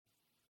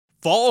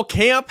Fall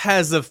camp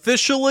has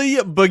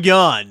officially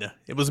begun.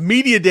 It was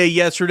media day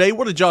yesterday.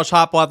 What did Josh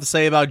Heupel have to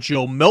say about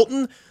Joe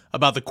Milton,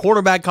 about the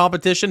quarterback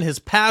competition, his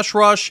pass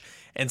rush,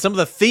 and some of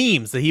the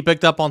themes that he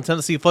picked up on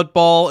Tennessee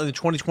football in the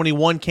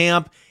 2021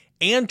 camp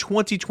and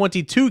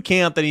 2022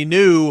 camp that he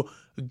knew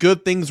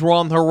good things were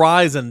on the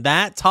horizon?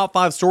 That, top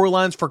 5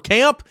 storylines for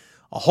camp,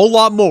 a whole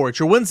lot more. It's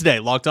your Wednesday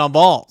Locked On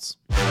Vols.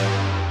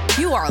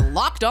 You are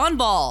Locked On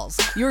Vols,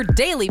 your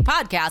daily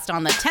podcast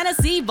on the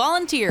Tennessee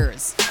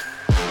Volunteers.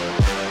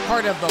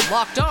 Part of the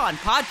Locked On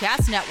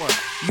Podcast Network,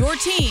 your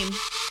team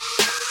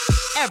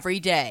every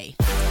day.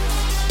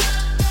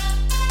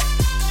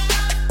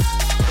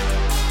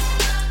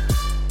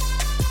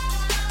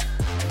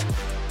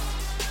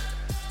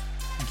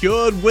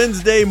 Good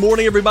Wednesday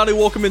morning, everybody.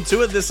 Welcome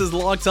into it. This is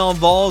Locked On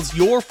Vols,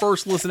 your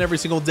first listen every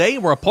single day.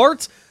 We're a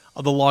part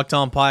of the Locked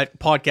On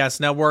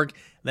Podcast Network.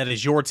 That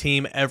is your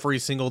team every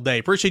single day.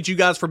 Appreciate you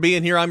guys for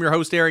being here. I'm your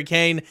host, Eric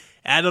Kane,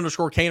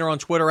 @_Kaner on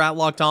Twitter,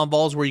 @Locked On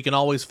Vols, where you can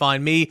always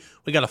find me.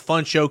 We got a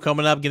fun show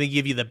coming up. Going to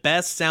give you the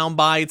best sound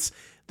bites,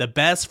 the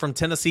best from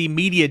Tennessee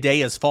Media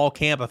Day as fall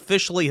camp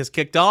officially has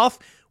kicked off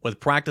with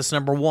practice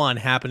number 1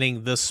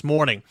 happening this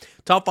morning.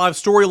 Top 5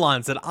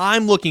 storylines that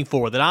I'm looking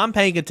for, that I'm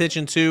paying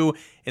attention to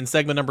in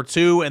segment number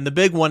 2, and the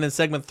big one in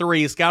segment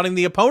 3 is scouting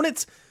the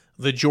opponents,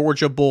 the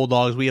Georgia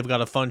Bulldogs. We have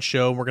got a fun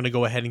show. We're going to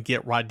go ahead and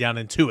get right down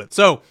into it.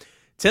 So,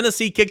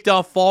 Tennessee kicked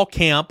off fall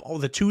camp on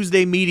the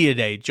Tuesday media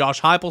day. Josh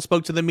Heupel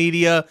spoke to the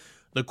media,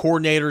 the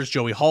coordinators,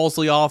 Joey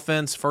Halsley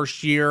offense,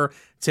 first year,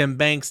 Tim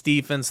Banks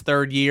defense,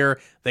 third year.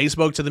 They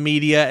spoke to the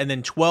media, and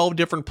then 12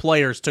 different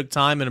players took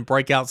time in a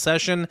breakout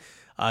session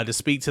to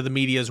speak to the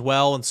media as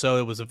well. And so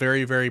it was a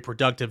very, very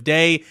productive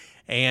day.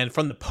 And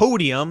from the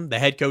podium, the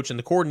head coach and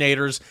the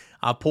coordinators,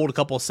 I pulled a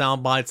couple of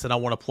sound bites that I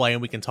want to play,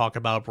 and we can talk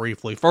about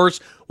briefly.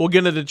 First, we'll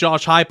get into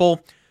Josh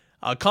Heupel.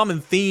 A common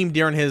theme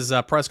during his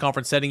press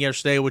conference setting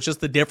yesterday was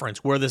just the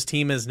difference, where this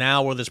team is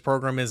now, where this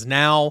program is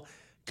now,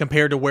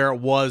 compared to where it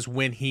was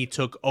when he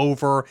took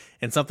over,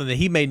 and something that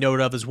he made note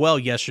of as well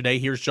yesterday.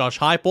 Here's Josh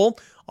Heupel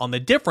on the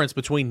difference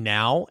between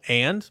now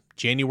and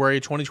January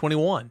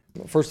 2021.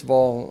 First of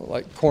all,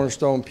 like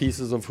cornerstone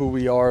pieces of who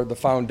we are, the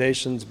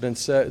foundation's been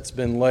set, it's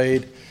been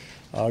laid.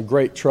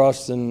 Great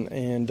trust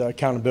and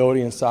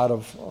accountability inside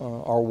of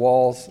our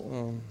walls.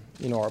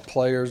 Our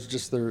players,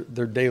 just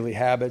their daily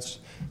habits,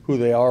 who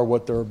they are,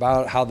 what they're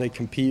about, how they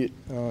compete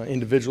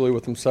individually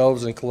with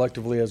themselves and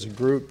collectively as a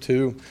group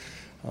too.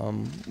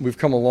 We've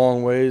come a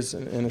long ways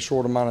in a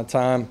short amount of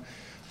time.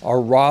 Our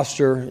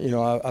roster,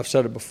 I've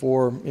said it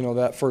before,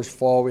 that first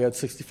fall we had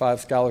 65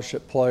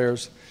 scholarship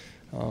players.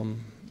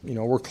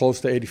 We're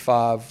close to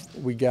 85.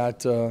 We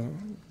got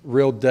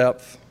real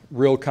depth,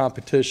 real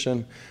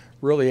competition,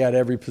 really at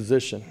every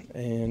position,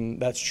 and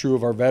that's true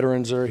of our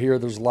veterans that are here.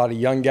 There's a lot of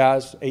young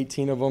guys,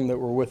 18 of them that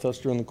were with us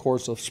during the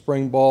course of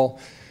spring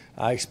ball.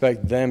 I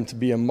expect them to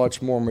be a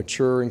much more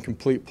mature and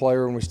complete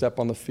player when we step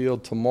on the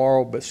field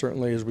tomorrow, but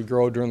certainly as we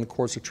grow during the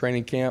course of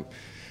training camp.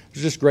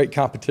 There's just great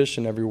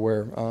competition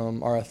everywhere.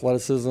 Our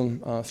athleticism,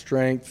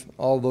 strength,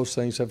 all of those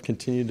things have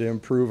continued to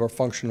improve our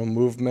functional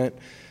movement.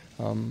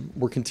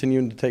 We're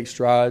continuing to take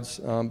strides,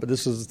 but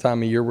this is the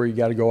time of year where you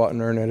got to go out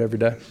and earn it every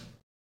day.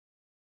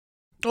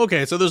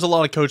 Okay, so there's a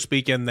lot of coach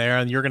speak in there,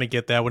 and you're going to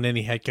get that when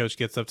any head coach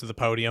gets up to the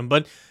podium.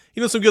 But,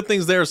 some good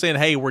things there saying,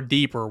 hey, we're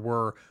deeper,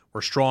 we're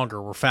stronger,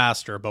 we're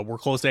faster, but we're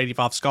close to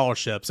 85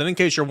 scholarships. And in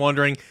case you're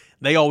wondering,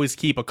 they always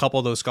keep a couple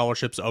of those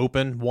scholarships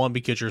open, one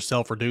because you're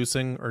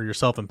self-reducing or you're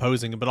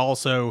self-imposing, but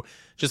also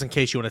just in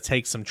case you want to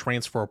take some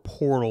transfer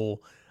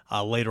portal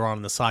later on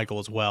in the cycle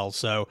as well.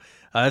 So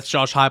that's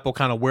Josh Heupel,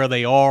 kind of where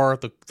they are,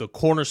 the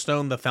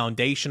cornerstone, the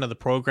foundation of the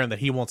program that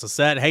he wants to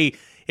set. Hey,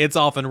 it's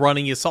off and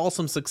running. You saw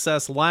some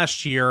success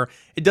last year.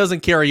 It doesn't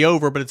carry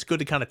over, but it's good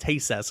to kind of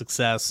taste that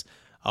success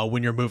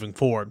when you're moving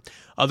forward.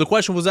 The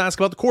question was asked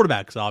about the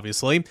quarterbacks,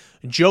 obviously.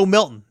 Joe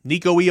Milton,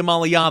 Nico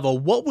Iamaleava,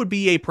 what would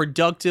be a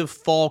productive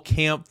fall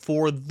camp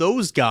for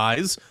those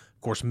guys?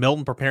 Of course,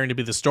 Milton preparing to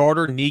be the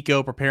starter,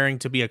 Nico preparing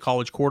to be a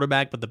college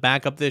quarterback, but the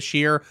backup this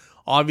year.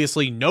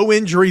 Obviously, no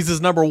injuries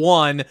is number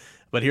one,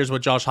 but here's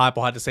what Josh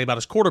Heupel had to say about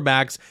his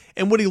quarterbacks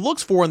and what he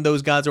looks for in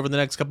those guys over the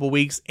next couple of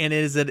weeks, and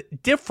is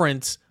it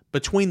different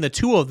between the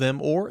two of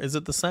them, or is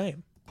it the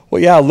same?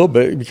 Well, yeah, a little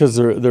bit, because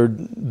they're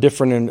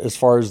different in as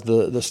far as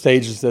the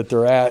stages that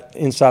they're at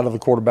inside of the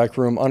quarterback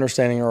room,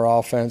 understanding our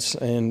offense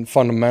and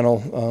fundamental,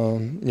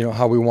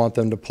 how we want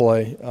them to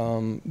play.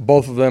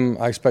 Both of them,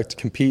 I expect to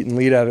compete and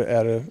lead at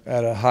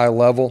a high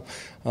level.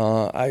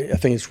 I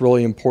think it's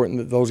really important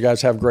that those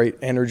guys have great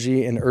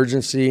energy and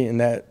urgency,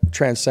 and that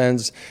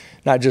transcends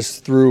not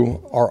just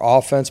through our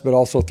offense, but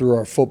also through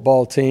our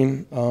football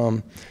team.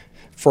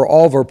 For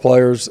all of our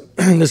players,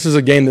 this is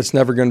a game that's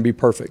never going to be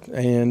perfect,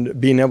 and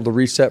being able to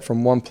reset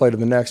from one play to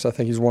the next, I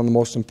think, is one of the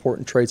most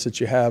important traits that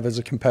you have as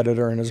a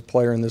competitor and as a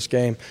player in this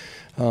game.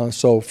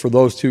 So for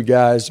those two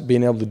guys,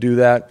 being able to do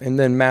that and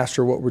then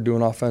master what we're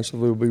doing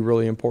offensively will be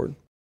really important.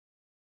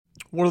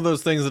 One of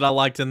those things that I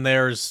liked in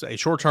there is a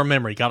short-term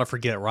memory. Got to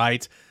forget,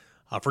 right?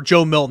 For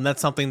Joe Milton,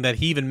 that's something that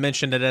he even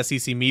mentioned at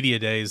SEC Media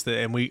Days,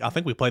 and I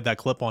think we played that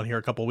clip on here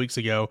a couple of weeks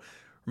ago, or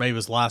maybe it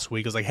was last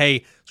week. It was like,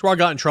 hey, it's where I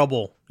got in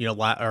trouble,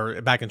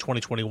 or back in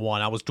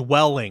 2021. I was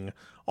dwelling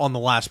on the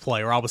last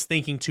play, or I was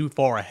thinking too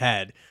far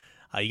ahead.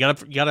 You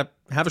gotta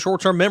have a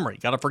short-term memory. You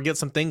gotta forget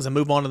some things and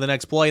move on to the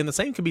next play. And the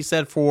same can be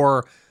said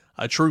for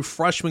a true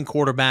freshman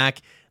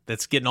quarterback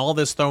that's getting all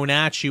this thrown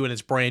at you, and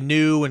it's brand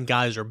new, and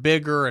guys are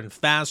bigger and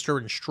faster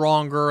and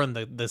stronger, and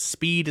the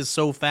speed is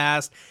so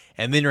fast,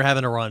 and then you're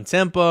having to run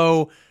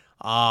tempo.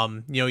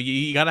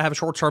 You got to have a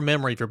short-term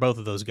memory for both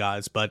of those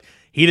guys, but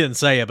he didn't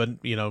say it,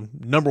 but,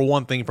 number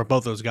one thing for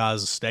both those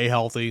guys is stay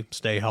healthy,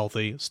 stay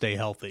healthy, stay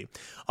healthy.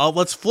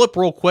 Let's flip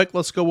real quick.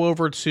 Let's go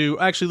over to,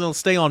 actually, let's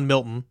stay on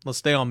Milton. Let's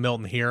stay on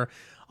Milton here.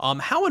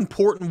 How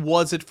important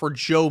was it for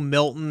Joe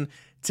Milton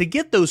to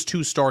get those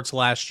 2 starts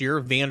last year,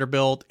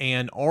 Vanderbilt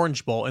and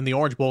Orange Bowl, in the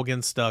Orange Bowl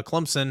against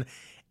Clemson,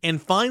 and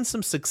find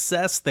some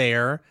success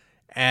there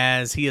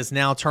as he is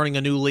now turning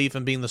a new leaf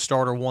and being the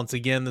starter once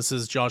again? This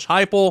is Josh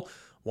Heupel,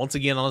 once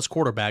again on his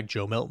quarterback,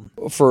 Joe Milton.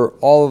 For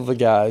all of the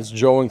guys,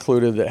 Joe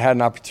included, that had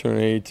an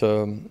opportunity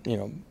to,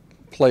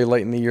 play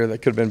late in the year,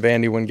 that could have been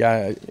Vandy.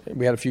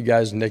 We had a few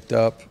guys nicked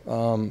up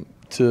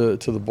to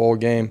the bowl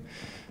game.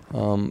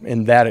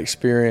 In that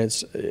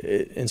experience,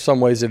 in some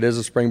ways it is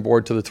a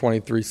springboard to the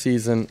 23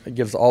 season. It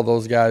gives all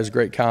those guys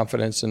great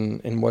confidence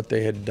in what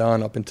they had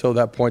done up until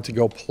that point to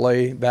go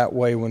play that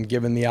way when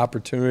given the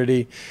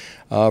opportunity.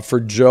 For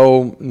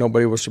Joe,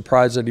 nobody was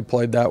surprised that he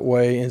played that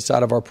way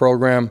inside of our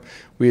program.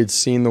 We had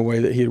seen the way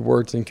that he had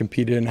worked and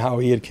competed and how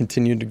he had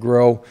continued to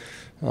grow,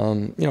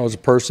 as a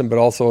person, but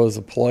also as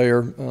a player,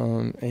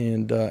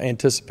 and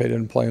anticipated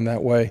in playing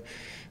that way.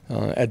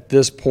 At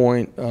this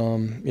point,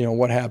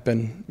 what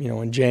happened,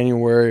 in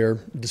January or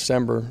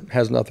December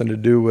has nothing to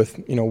do with,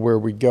 where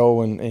we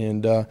go,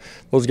 and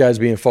those guys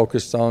being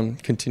focused on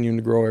continuing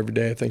to grow every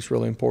day, I think is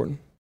really important.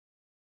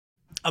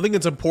 I think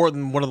it's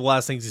important. One of the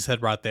last things he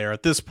said right there,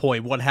 at this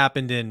point, what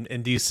happened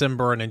in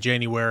December and in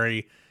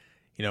January,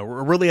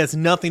 really has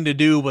nothing to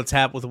do with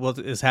what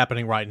is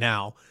happening right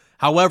now.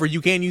 However,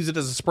 you can use it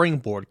as a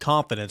springboard,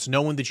 confidence,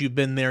 knowing that you've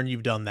been there and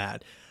you've done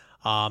that.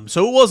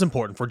 So it was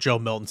important for Joe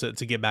Milton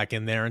to get back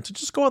in there and to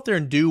just go out there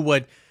and do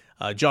what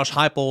Josh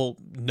Heupel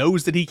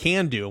knows that he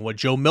can do and what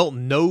Joe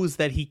Milton knows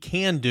that he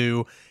can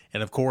do.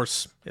 And, of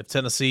course, if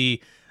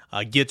Tennessee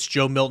gets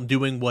Joe Milton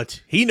doing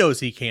what he knows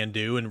he can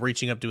do and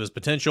reaching up to his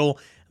potential,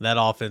 that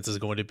offense is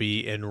going to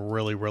be in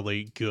really,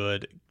 really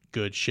good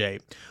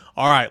shape.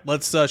 All right,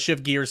 let's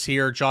shift gears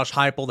here. Josh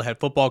Heupel, the head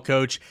football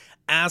coach,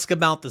 ask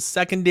about the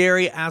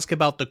secondary, ask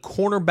about the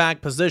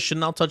cornerback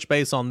position. I'll touch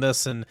base on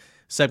this in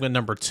segment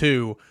number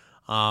 2.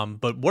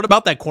 But what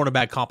about that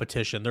cornerback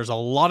competition? There's a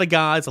lot of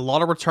guys, a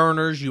lot of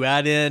returners. You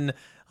add in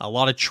a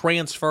lot of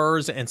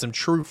transfers and some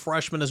true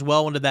freshmen as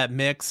well into that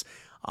mix.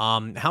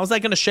 How's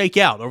that going to shake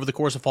out over the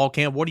course of fall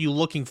camp? What are you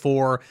looking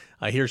for?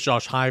 Here's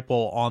Josh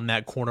Heupel on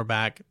that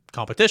cornerback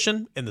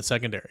competition in the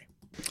secondary.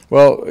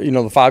 Well,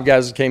 the 5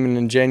 guys that came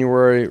in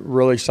January,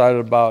 really excited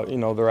about,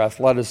 their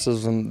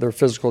athleticism, their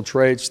physical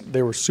traits.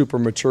 They were super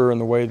mature in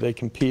the way they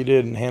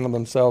competed and handled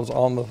themselves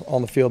on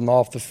the field and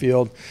off the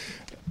field.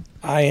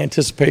 I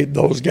anticipate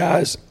those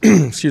guys,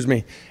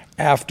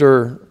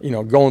 after,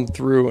 going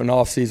through an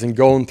offseason,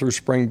 going through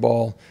spring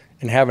ball,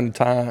 and having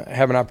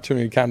an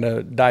opportunity to kind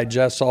of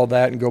digest all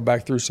that and go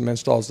back through some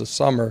installs this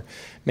summer,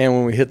 man,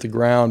 when we hit the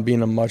ground,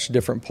 being a much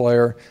different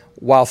player,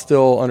 while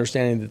still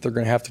understanding that they're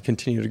going to have to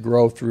continue to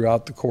grow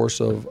throughout the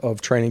course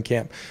of training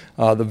camp.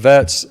 The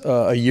vets,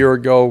 a year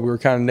ago, we were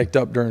kind of nicked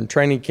up during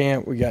training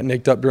camp. We got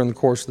nicked up during the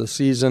course of the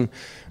season.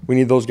 We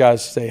need those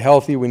guys to stay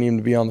healthy. We need them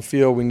to be on the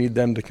field. We need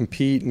them to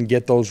compete and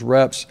get those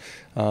reps.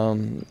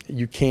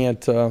 You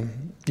can't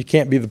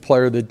be the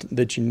player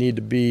that you need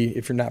to be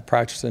if you're not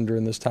practicing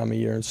during this time of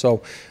year. And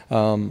so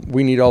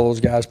we need all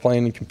those guys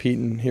playing and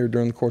competing here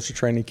during the course of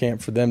training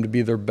camp for them to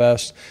be their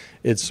best.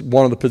 It's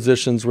one of the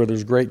positions where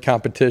there's great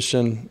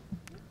competition.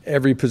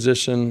 Every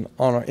position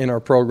in our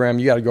program,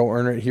 you got to go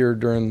earn it here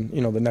during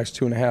the next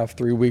 2.5,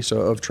 3 weeks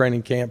of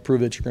training camp.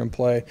 Prove that you're going to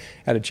play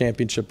at a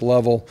championship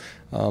level.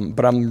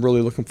 But I'm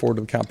really looking forward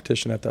to the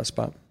competition at that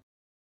spot.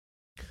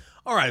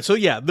 All right, so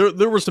yeah,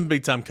 there was some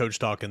big-time coach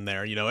talk in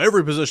there.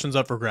 Every position's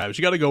up for grabs.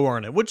 You got to go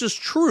earn it, which is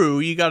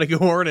true. You got to go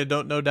earn it,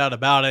 no doubt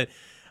about it.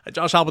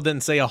 Josh Heupel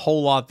didn't say a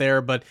whole lot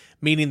there, but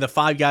meaning the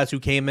 5 guys who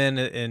came in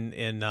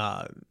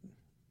the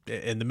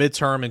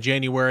midterm in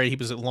January, he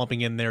was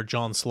lumping in there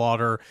John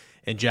Slaughter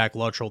and Jack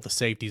Luttrell, the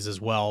safeties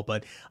as well.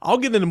 But I'll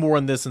get into more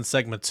on this in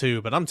segment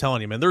 2, but I'm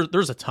telling you, man,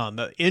 there's a ton.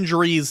 The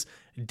injuries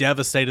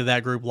devastated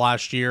that group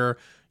last year.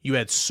 You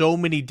had so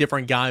many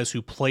different guys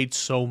who played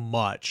so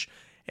much.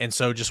 And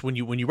so just when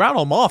you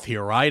rattle them off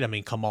here, right? I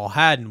mean, Kamal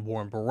Haddon,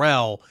 Warren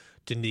Burrell,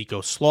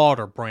 Danico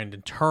Slaughter,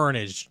 Brandon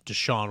Turnage,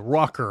 Deshaun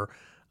Rucker.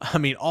 I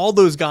mean, all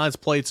those guys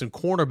played some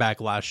cornerback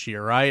last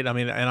year, right? I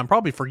mean, and I'm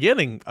probably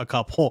forgetting a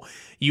couple.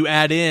 You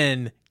add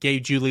in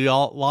Gabe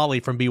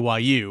Giuliani from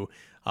BYU,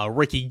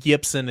 Ricky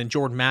Gibson and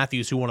Jordan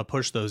Matthews who want to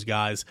push those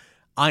guys.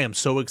 I am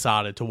so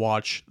excited to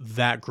watch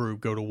that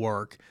group go to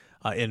work.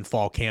 in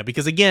fall camp.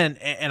 Because again,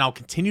 and I'll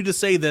continue to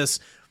say this,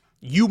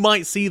 you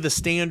might see the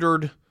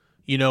standard,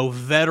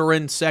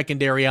 veteran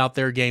secondary out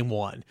there game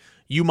one.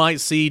 You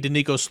might see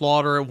Danico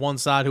Slaughter at one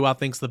side, who I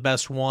think's the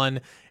best one,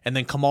 and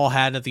then Kamal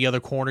Haddon at the other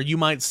corner. You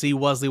might see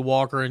Wesley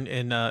Walker and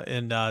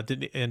Jalen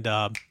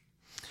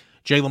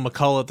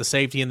McCullough at the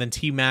safety, and then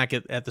T-Mac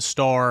at the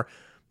star.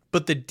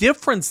 But the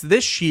difference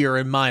this year,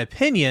 in my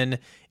opinion,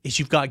 is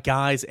you've got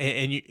guys,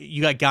 and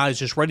you got guys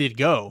just ready to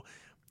go.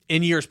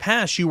 In years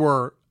past, you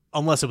were,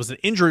 unless it was an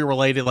injury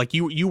related, like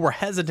you were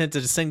hesitant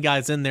to send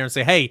guys in there and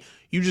say, hey,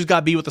 you just got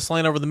to be with the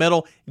slant over the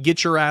middle,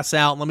 get your ass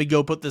out, and let me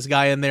go put this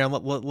guy in there and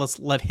let's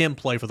let him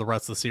play for the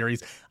rest of the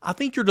series. I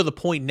think you're to the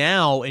point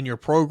now in your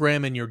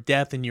program and your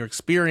depth and your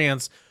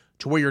experience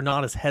to where you're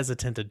not as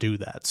hesitant to do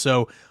that.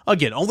 So,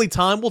 again, only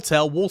time will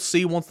tell. We'll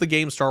see once the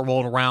games start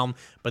rolling around,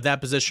 but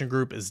that position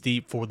group is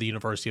deep for the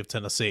University of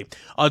Tennessee.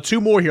 Two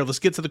more here. Let's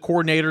get to the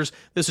coordinators.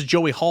 This is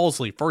Joey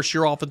Halsley,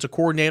 first-year offensive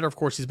coordinator. Of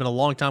course, he's been a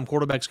longtime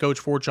quarterbacks coach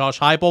for Josh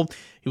Heupel.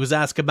 He was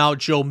asked about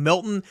Joe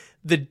Milton.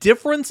 The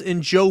difference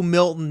in Joe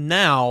Milton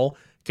now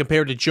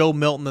compared to Joe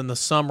Milton in the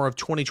summer of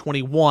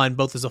 2021,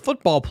 both as a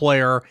football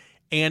player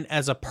and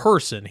as a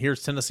person.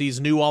 Here's Tennessee's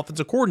new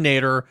offensive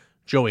coordinator,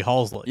 Joey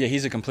Halsley. Yeah,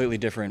 he's a completely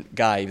different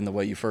guy, even the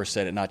way you first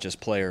said it, not just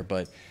player,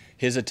 but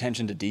his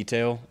attention to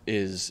detail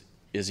is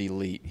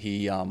elite.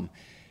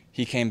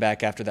 He came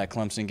back after that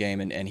Clemson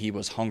game, and he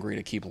was hungry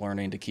to keep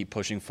learning, to keep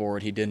pushing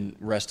forward. He didn't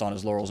rest on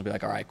his laurels and be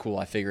like, all right, cool,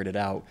 I figured it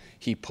out.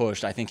 He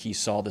pushed. I think he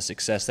saw the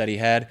success that he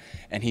had,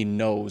 and he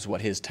knows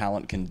what his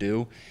talent can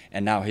do,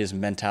 and now his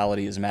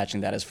mentality is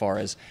matching that as far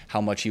as how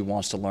much he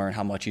wants to learn,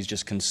 how much he's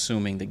just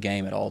consuming the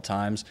game at all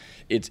times.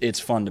 It's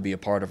fun to be a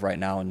part of right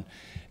now, and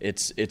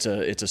it's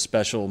a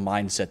special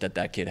mindset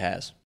that kid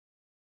has.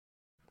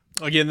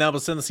 Again, that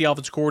was Tennessee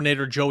offensive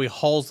coordinator Joey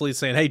Halsley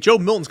saying, hey, Joe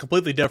Milton's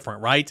completely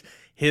different, right?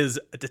 His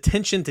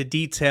attention to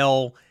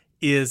detail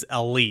is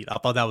elite. I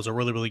thought that was a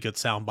really, really good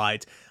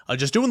soundbite.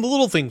 Just doing the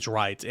little things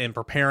right and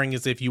preparing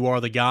as if you are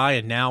the guy,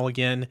 and now,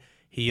 again,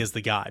 he is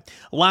the guy.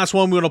 Last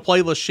one we're going to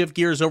play. Let's shift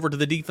gears over to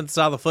the defense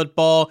side of the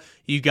football.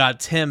 You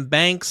got Tim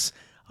Banks.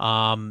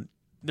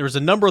 There's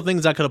a number of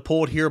things I could have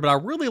pulled here, but I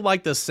really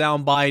like this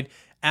soundbite.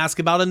 Ask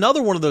about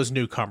another one of those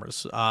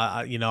newcomers.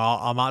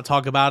 I might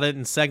talk about it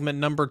in segment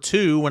number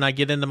 2 when I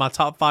get into my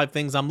top 5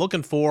 things I'm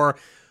looking for.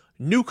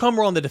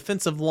 Newcomer on the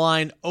defensive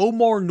line,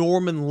 Omar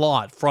Norman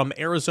Lott from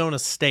Arizona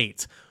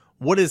State.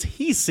 What has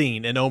he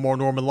seen in Omar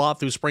Norman Lott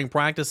through spring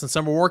practice and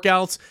summer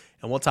workouts,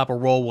 and what type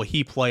of role will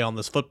he play on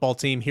this football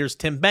team? Here's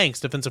Tim Banks,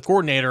 defensive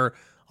coordinator,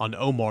 on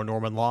Omar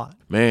Norman Lott.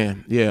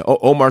 Man, yeah,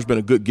 Omar's been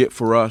a good get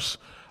for us.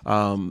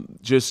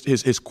 Just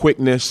his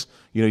quickness,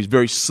 he's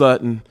very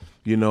sudden.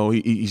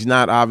 He's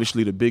not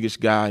obviously the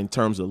biggest guy in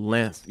terms of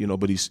length,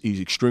 but he's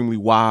extremely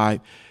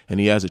wide, and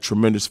he has a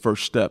tremendous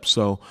first step.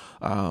 So,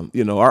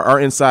 our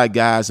inside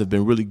guys have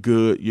been really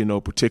good,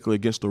 particularly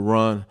against the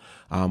run.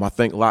 I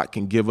think Lott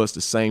can give us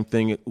the same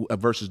thing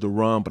versus the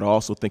run, but I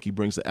also think he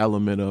brings the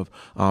element of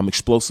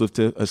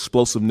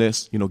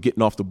explosiveness,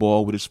 getting off the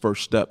ball with his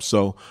first step.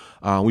 So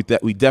we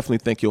definitely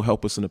think he'll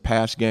help us in the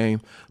pass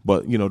game.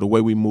 But, the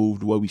way we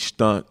move, the way we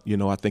stunt,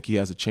 I think he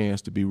has a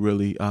chance to be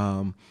really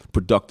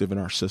productive in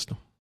our system.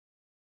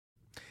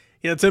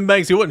 Yeah, Tim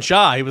Banks, he wasn't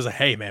shy. He was like,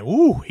 hey, man,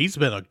 he's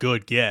been a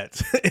good get.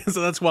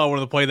 So that's why I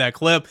wanted to play that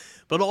clip.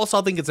 But also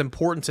I think it's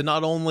important to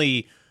not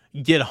only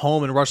get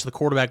home and rush the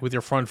quarterback with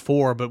your front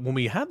four, but when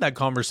we have that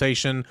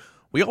conversation,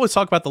 we always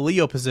talk about the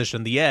Leo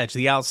position, the edge,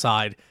 the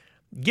outside.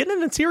 Get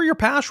an interior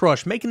pass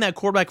rush, making that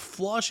quarterback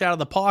flush out of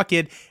the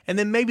pocket, and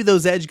then maybe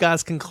those edge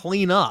guys can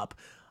clean up.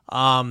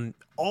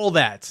 All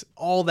that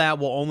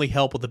will only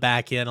help with the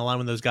back end,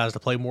 allowing those guys to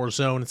play more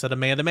zone instead of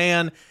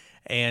man-to-man,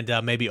 and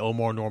maybe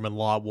Omar Norman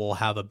Lott will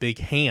have a big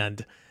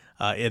hand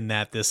in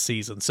that this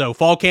season. So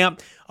fall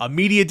camp,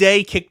 media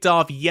day kicked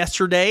off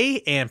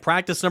yesterday, and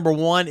practice number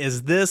 1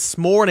 is this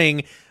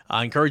morning.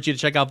 I encourage you to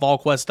check out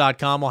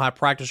volquest.com. We'll have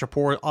practice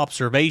report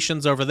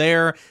observations over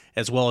there,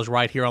 as well as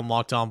right here on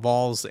Locked On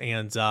Vols,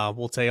 and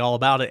we'll tell you all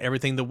about it,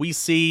 everything that we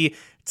see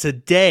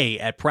today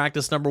at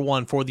practice number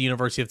 1 for the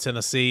University of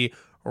Tennessee,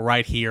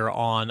 right here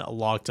on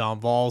Locked On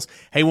Vols.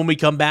 Hey, when we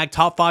come back,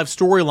 top 5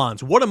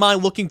 storylines. What am I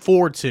looking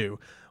forward to?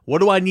 What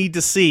do I need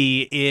to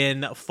see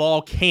in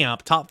fall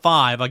camp? Top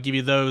 5. I'll give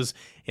you those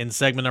in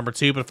segment number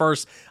 2. But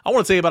first, I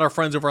want to tell you about our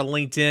friends over at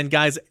LinkedIn.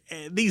 Guys,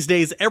 these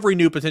days, every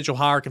new potential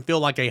hire can feel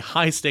like a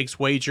high-stakes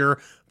wager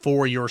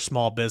for your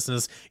small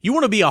business. You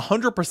want to be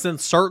 100%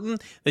 certain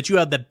that you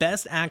have the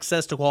best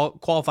access to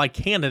qualified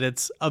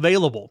candidates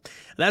available.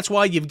 That's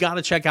why you've got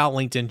to check out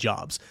LinkedIn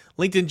Jobs.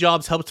 LinkedIn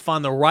Jobs helps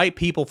find the right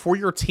people for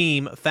your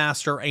team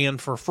faster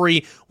and for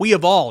free. We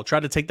have all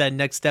tried to take that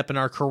next step in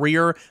our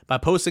career by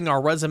posting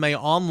our resume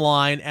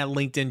online at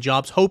LinkedIn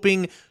Jobs,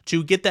 hoping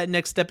to get that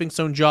next stepping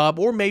stone job,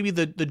 or maybe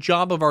the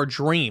job of our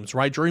dreams,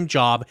 right? Dream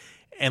job.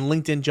 And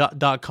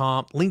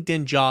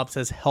LinkedIn Jobs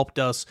has helped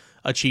us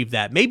achieve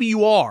that. Maybe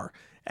you are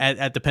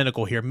at the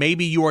pinnacle here.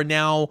 Maybe you are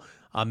now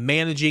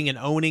managing and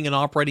owning and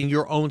operating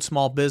your own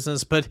small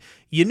business, but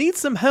you need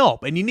some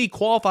help, and you need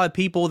qualified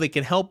people that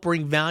can help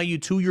bring value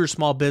to your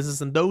small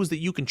business, and those that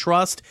you can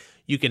trust.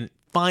 You can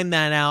find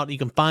that out. You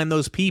can find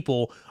those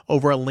people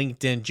over at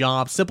LinkedIn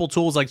Jobs. Simple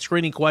tools like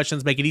screening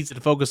questions make it easy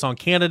to focus on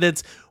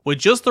candidates with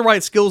just the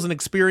right skills and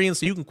experience,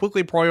 so you can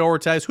quickly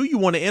prioritize who you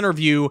want to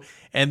interview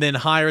and then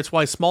hire. It's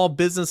why small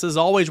businesses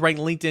always rank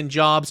LinkedIn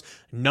Jobs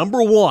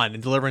 #1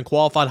 in delivering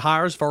qualified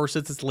hires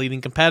versus its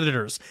leading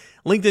competitors.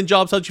 LinkedIn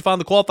Jobs helps you find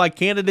the qualified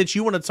candidates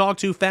you want to talk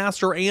to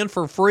faster and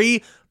for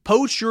free.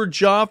 Post your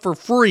job for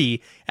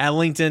free at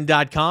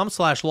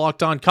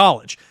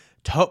linkedin.com/lockedoncollege.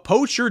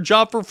 Post your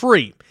job for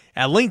free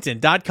at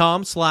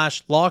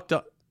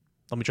linkedin.com/lockedon.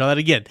 Let me try that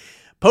again.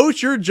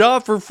 Post your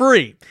job for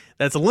free.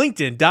 That's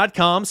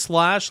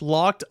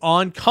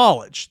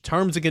linkedin.com/lockedoncollege.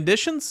 Terms and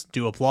conditions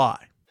do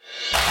apply.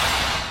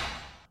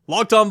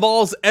 Locked On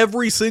Vols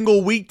every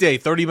single weekday,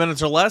 30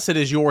 minutes or less. It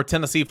is your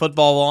Tennessee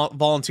Football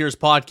Volunteers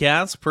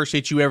podcast.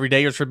 Appreciate you every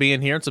day for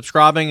being here and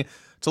subscribing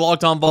to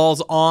Locked On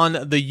Vols on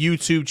the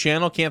YouTube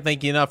channel. Can't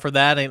thank you enough for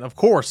that. And, of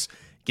course,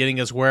 getting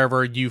us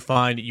wherever you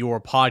find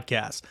your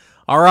podcast.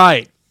 All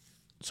right.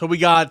 So we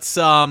got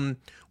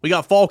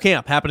fall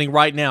camp happening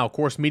right now. Of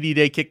course, Media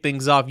Day kicked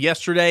things off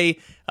yesterday.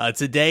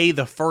 Today,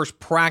 the first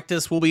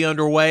practice will be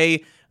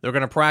underway. They're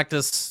going to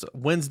practice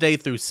Wednesday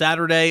through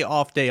Saturday,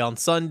 off day on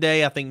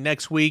Sunday. I think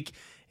next week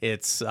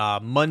it's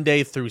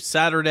Monday through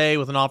Saturday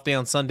with an off day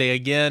on Sunday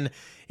again.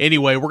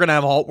 Anyway, we're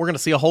going to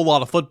see a whole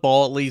lot of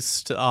football, at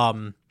least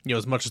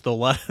as much as they'll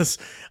let us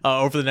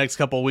over the next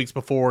couple of weeks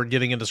before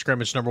getting into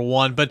scrimmage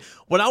 #1. But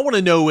what I want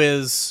to know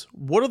is,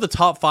 what are the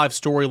top 5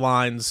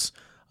 storylines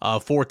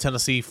for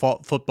Tennessee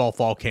football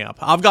fall camp?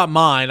 I've got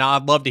mine.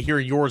 I'd love to hear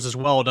yours as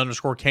well at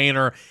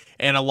 _Caner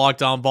and at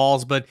Locked On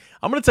Vols. But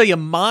I'm going to tell you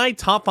my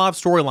top 5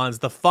 storylines,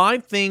 the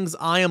 5 things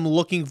I am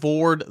looking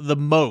forward the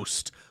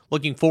most,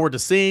 looking forward to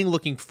seeing,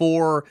 looking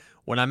for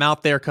when I'm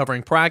out there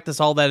covering practice,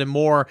 all that and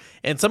more.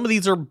 And some of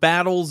these are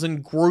battles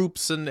and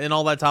groups and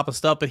all that type of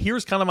stuff. But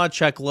here's kind of my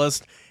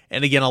checklist.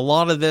 And again, a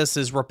lot of this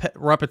is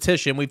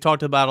repetition. We've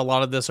talked about a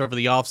lot of this over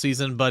the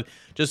offseason, but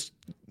just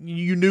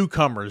you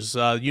newcomers,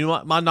 you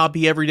might not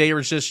be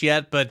everydayers just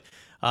yet, but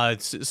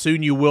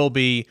soon you will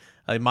be.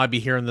 You might be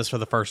hearing this for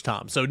the first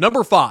time. So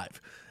number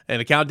 5,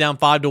 and a countdown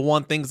 5 to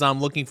 1, things I'm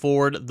looking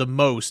forward the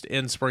most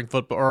in spring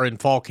football or in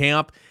fall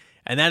camp,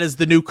 and that is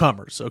the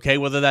newcomers, okay?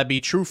 Whether that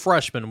be true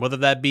freshmen, whether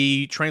that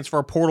be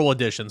transfer portal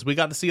additions. We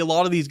got to see a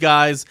lot of these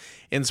guys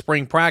in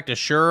spring practice,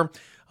 sure.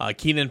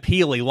 Keenan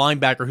Peely,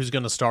 linebacker, who's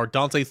going to start.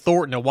 Dante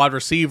Thornton, a wide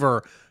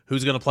receiver,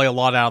 who's going to play a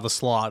lot out of the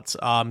slots.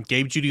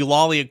 Gabe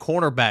Judy-Lawley at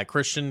cornerback.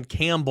 Christian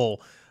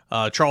Campbell,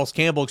 Charles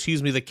Campbell,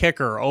 the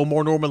kicker.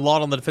 Omar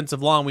Norman-Lott on the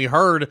defensive line. We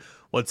heard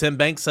what Tim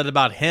Banks said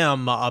about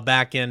him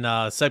back in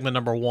segment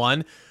number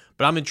 1.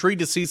 But I'm intrigued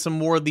to see some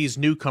more of these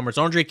newcomers.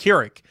 Andre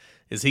Carrick,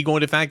 is he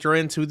going to factor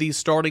into the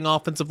starting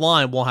offensive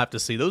line? We'll have to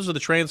see. Those are the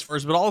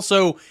transfers, but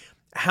also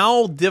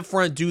how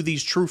different do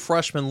these true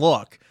freshmen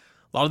look?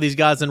 A lot of these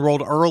guys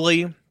enrolled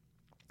early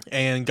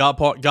and got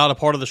a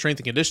part of the strength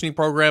and conditioning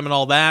program and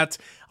all that.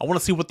 I want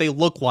to see what they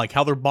look like,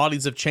 how their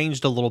bodies have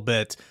changed a little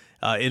bit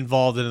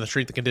involved in the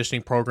strength and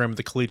conditioning program at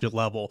the collegiate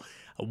level.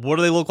 What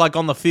do they look like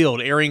on the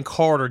field? Arian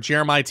Carter,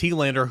 Jeremiah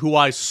Thielander, who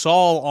I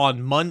saw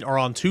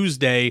on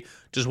Tuesday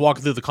just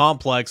walking through the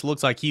complex,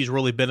 looks like he's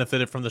really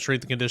benefited from the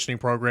strength and conditioning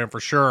program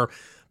for sure.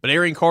 But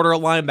Arian Carter at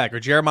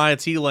linebacker, Jeremiah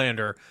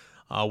Thielander.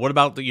 What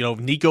about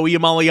Nico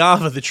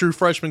Iamaleava, the true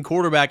freshman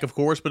quarterback, of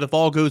course. But if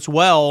all goes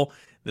well,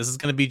 this is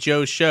going to be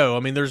Joe's show. I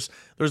mean, there's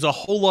a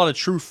whole lot of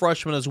true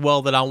freshmen as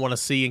well that I want to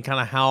see and kind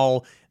of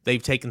how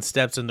they've taken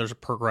steps in their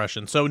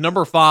progression. So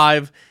number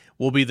 5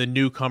 will be the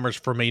newcomers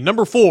for me.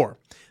 Number 4,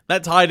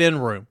 that tight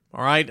end room.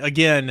 All right,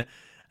 again,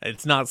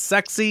 it's not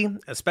sexy,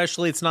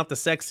 especially it's not the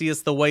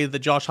sexiest the way that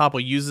Josh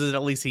Heupel uses it.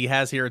 At least he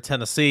has here at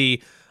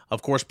Tennessee.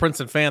 Of course,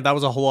 Princeton fan, that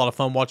was a whole lot of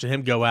fun watching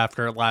him go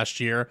after it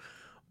last year.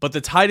 But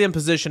the tight end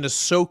position is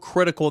so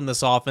critical in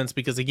this offense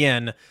because,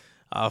 again,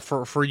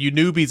 for you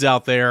newbies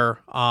out there,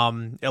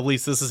 at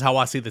least this is how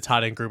I see the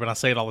tight end group, and I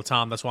say it all the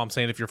time. That's why I'm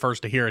saying if you're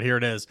first to hear it, here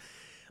it is.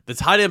 The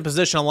tight end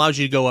position allows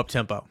you to go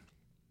up-tempo.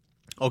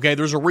 Okay,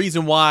 there's a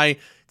reason why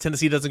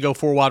Tennessee doesn't go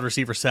 4 wide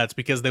receiver sets,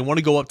 because they want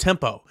to go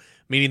up-tempo,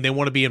 meaning they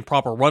want to be in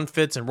proper run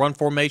fits and run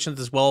formations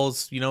as well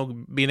as,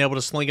 being able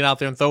to sling it out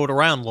there and throw it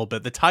around a little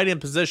bit. The tight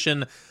end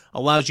position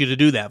allows you to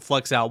do that.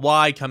 Flex out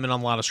wide, come in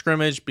on the line of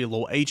scrimmage, be a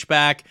little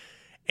H-back.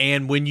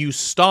 And when you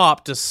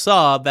stop to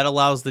sub, that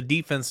allows the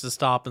defense to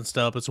stop and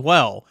stub as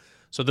well.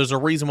 So there's a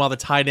reason why the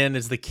tight end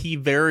is the key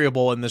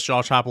variable in this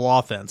Josh Heupel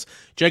offense.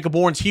 Jacob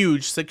Warren's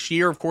huge, 6th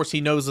year. Of course,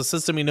 he knows the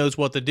system. He knows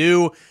what to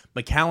do.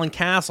 McCallan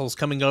Castle's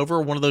coming over,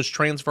 one of those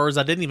transfers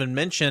I didn't even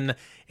mention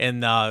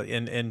in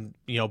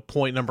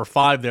point number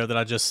 5 there that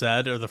I just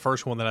said, or the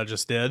first one that I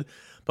just did.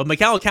 But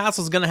McCallum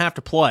Castle's going to have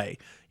to play.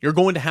 You're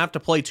going to have to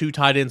play 2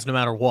 tight ends no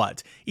matter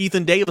what.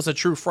 Ethan Davis, a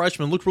true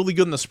freshman, looked really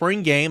good in the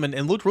spring game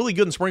and looked really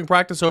good in spring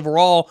practice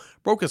overall.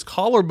 Broke his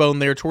collarbone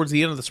there towards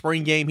the end of the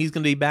spring game. He's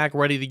going to be back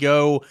ready to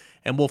go,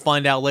 and we'll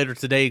find out later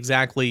today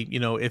exactly,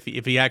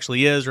 if he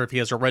actually is, or if he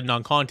has a red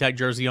non-contact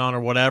jersey on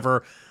or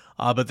whatever.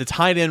 But the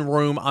tight end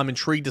room, I'm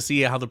intrigued to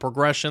see how the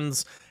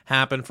progressions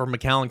happen for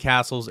McCallum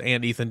Castles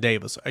and Ethan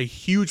Davis. A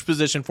huge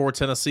position for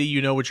Tennessee.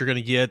 You know what you're going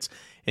to get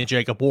in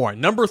Jacob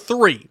Warren. Number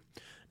three,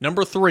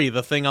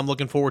 the thing I'm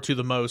looking forward to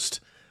the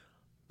most,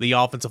 the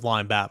offensive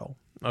line battle.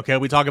 Okay,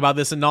 we talk about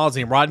this ad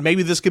nauseum, right?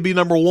 Maybe this could be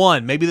number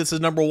one. Maybe this is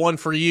number one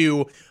for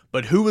you,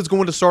 but who is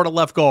going to start at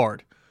left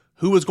guard?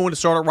 Who is going to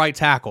start at right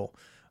tackle?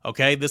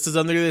 Okay, this is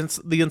under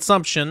the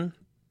assumption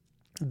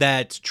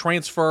that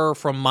transfer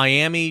from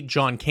Miami,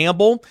 John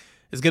Campbell,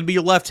 is going to be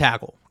your left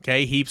tackle.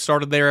 Okay, he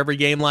started there every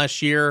game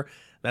last year.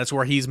 That's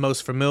where he's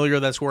most familiar.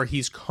 That's where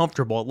he's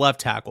comfortable at left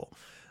tackle.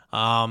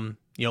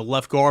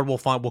 Left guard, we'll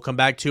come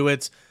back to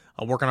it.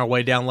 Working our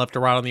way down left to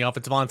right on the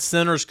offensive line.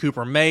 Centers,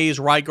 Cooper Mays.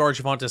 Right guard,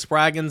 Javonte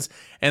Spraggins.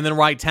 And then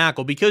right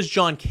tackle. Because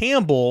John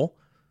Campbell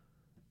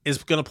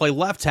is going to play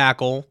left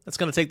tackle, it's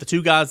going to take the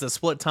 2 guys that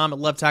split time at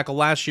left tackle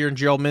last year, and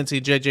Gerald Mincy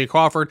and J.J.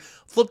 Crawford,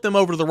 flip them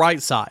over to the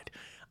right side.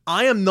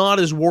 I am not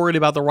as worried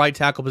about the right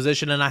tackle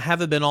position, and I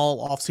haven't been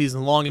all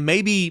offseason long. And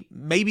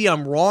maybe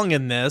I'm wrong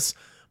in this,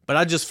 but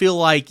I just feel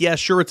like, yeah,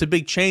 sure, it's a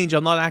big change.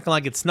 I'm not acting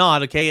like it's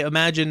not, okay?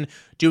 Imagine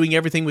doing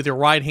everything with your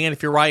right hand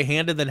if you're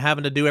right-handed, then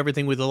having to do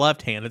everything with the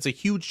left hand. It's a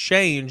huge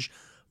change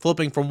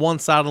flipping from one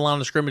side of the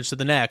line of scrimmage to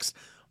the next.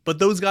 But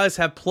those guys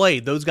have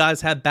played. Those guys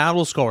have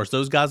battle scars.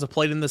 Those guys have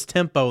played in this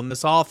tempo, in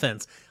this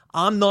offense.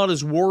 I'm not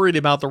as worried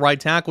about the right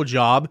tackle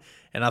job,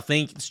 and I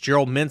think it's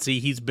Gerald Mincy.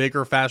 He's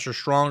bigger, faster,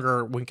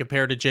 stronger when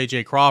compared to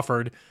J.J.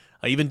 Crawford.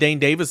 Even Dane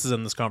Davis is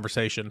in this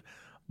conversation.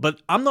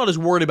 But I'm not as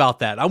worried about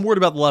that. I'm worried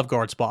about the left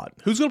guard spot.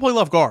 Who's going to play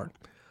left guard?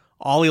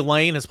 Ollie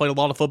Lane has played a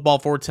lot of football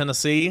for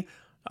Tennessee.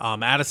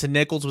 Addison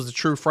Nichols was a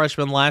true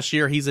freshman last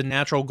year. He's a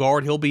natural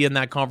guard. He'll be in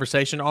that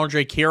conversation.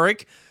 Andre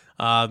Carrick,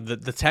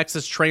 the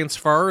Texas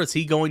transfer, is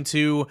he going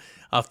to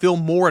feel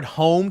more at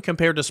home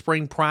compared to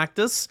spring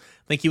practice?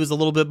 I think he was a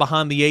little bit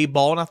behind the 8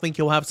 ball, and I think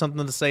he'll have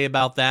something to say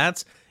about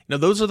that.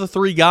 Those are the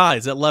 3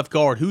 guys at left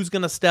guard. Who's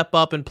going to step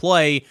up and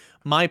play?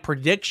 My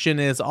prediction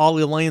is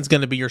Ollie Lane's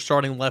going to be your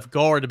starting left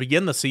guard to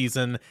begin the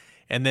season,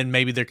 and then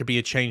maybe there could be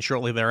a change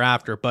shortly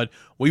thereafter. But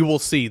we will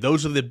see.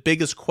 Those are the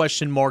biggest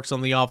question marks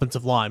on the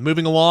offensive line.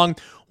 Moving along,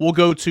 we'll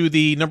go to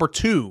the number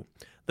 2.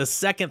 The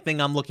second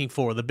thing I'm looking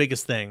for, the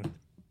biggest thing,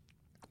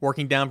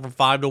 working down from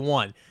 5 to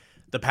 1,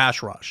 the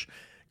pass rush.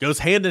 Goes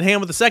hand in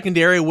hand with the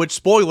secondary, which,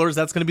 spoilers,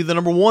 that's going to be the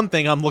number 1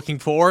 thing I'm looking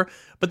for.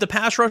 But the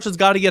pass rush has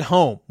got to get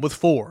home with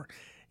 4.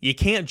 You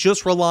can't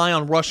just rely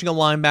on rushing a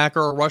linebacker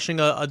or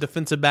rushing a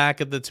defensive back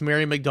at the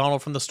Tamari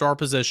McDonald from the star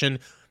position.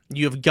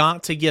 You've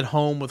got to get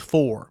home with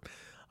 4.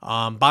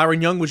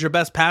 Byron Young was your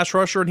best pass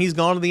rusher, and he's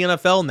gone to the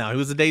NFL now. He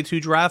was a day 2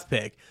 draft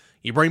pick.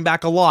 You bring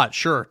back a lot,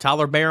 sure.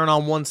 Tyler Barron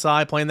on one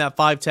side playing that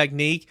 5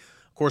 technique.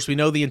 Of course, we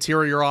know the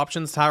interior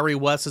options. Tyree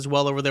West as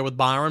well over there with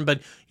Byron.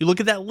 But you look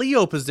at that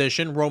Leo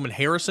position, Roman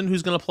Harrison,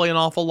 who's going to play an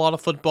awful lot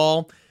of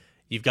football.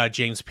 You've got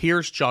James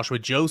Pierce, Joshua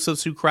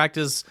Josephs, who cracked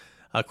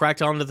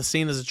onto the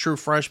scene as a true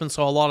freshman,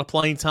 saw a lot of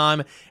playing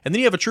time. And then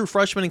you have a true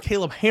freshman in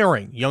Caleb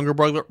Herring, younger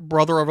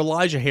brother of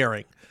Elijah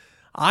Herring.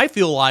 I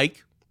feel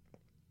like,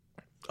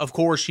 of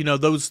course,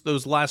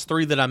 those last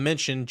 3 that I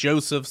mentioned,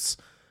 Josephs,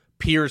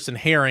 Pierce, and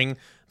Herring,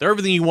 they're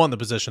everything you want in the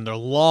position. They're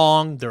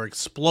long, they're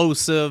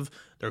explosive,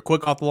 they're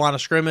quick off the line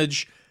of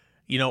scrimmage.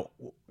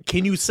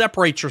 Can you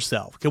separate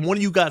yourself? Can one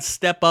of you guys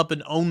step up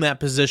and own that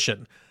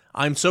position?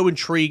 I'm so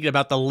intrigued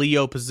about the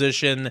Leo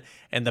position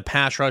and the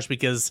pass rush,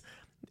 because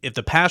if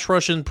the pass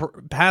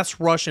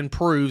rush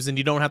improves and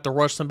you don't have to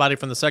rush somebody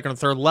from the 2nd or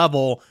 3rd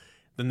level,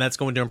 then that's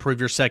going to improve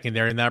your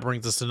secondary, and that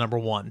brings us to number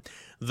 1,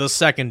 the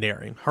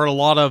secondary. Heard a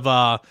lot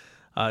of,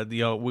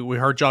 we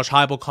heard Josh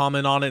Heupel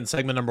comment on it in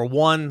segment number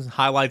 1,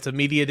 highlights of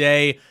media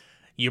day.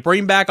 You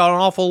bring back an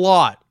awful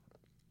lot.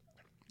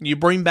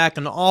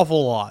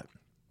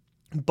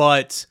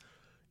 But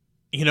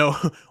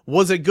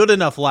was it good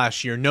enough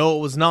last year? No,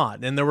 it was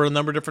not. And there were a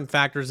number of different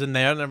factors in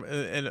that,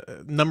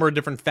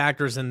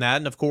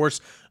 and of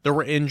course, there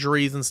were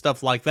injuries and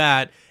stuff like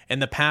that,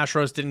 and the pass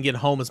rush didn't get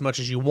home as much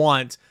as you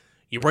want.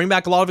 You bring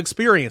back a lot of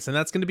experience, and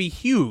that's going to be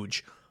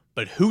huge.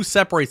 But who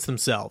separates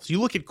themselves?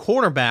 You look at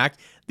cornerback,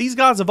 these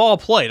guys have all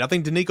played. I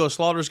think Danico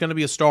Slaughter is going to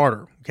be a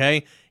starter,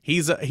 okay?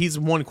 He's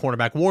one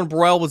cornerback. Warren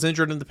Burrell was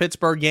injured in the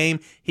Pittsburgh game.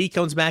 He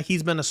comes back.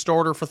 He's been a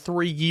starter for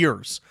 3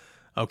 years.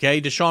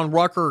 Okay, Deshaun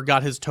Rucker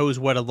got his toes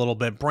wet a little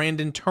bit.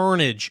 Brandon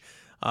Turnage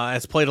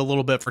has played a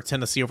little bit for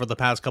Tennessee over the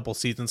past couple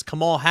seasons.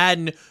 Kamal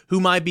Haddon, who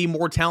might be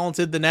more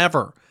talented than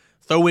ever.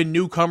 Throw in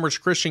newcomers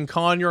Christian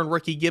Conyer and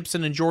Ricky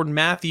Gibson and Jordan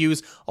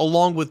Matthews,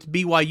 along with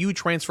BYU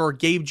transfer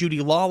Gabe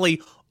Judy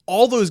Lawley.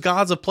 All those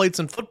guys have played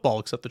some football,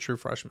 except the true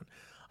freshman.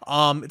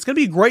 It's going to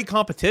be a great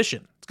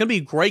competition.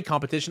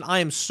 I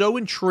am so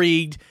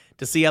intrigued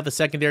to see how the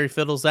secondary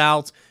fiddles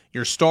out.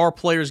 Your star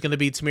player is going to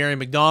be Tamari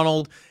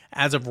McDonald.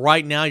 As of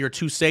right now, your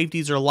two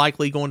safeties are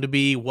likely going to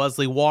be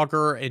Wesley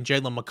Walker and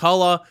Jalen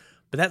McCullough,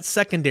 but that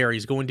secondary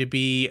is going to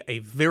be a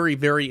very,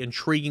 very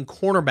intriguing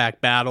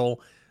cornerback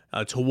battle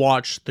to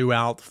watch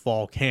throughout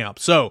fall camp.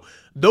 So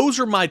those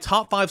are my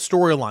top 5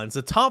 storylines,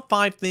 the top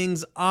 5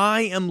 things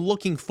I am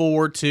looking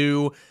forward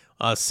to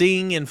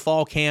seeing in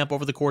fall camp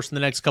over the course of the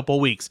next couple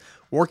of weeks.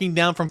 Working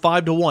down from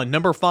 5 to 1.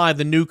 Number 5,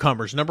 the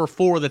newcomers. Number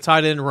 4, the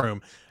tight end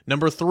room.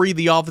 Number 3,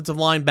 the offensive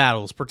line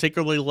battles,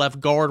 particularly left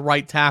guard,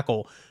 right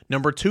tackle.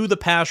 Number 2, the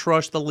pass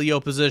rush, the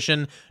Leo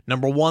position.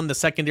 Number 1, the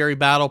secondary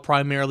battle,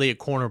 primarily at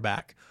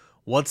cornerback.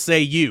 What say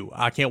you?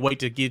 I can't wait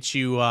to get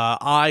you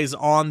eyes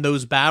on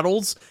those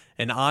battles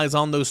and eyes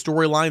on those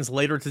storylines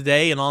later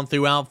today and on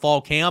throughout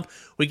fall camp.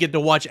 We get to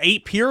watch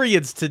 8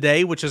 periods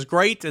today, which is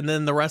great, and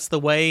then the rest of the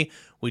way,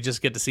 we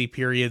just get to see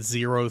periods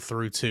 0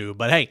 through 2.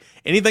 But hey,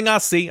 anything I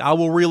see, I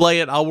will relay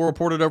it. I will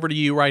report it over to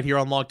you right here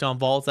on Locked On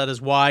Vols. That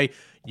is why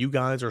you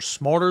guys are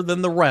smarter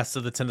than the rest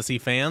of the Tennessee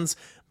fans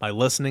by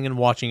listening and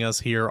watching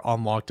us here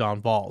on Locked On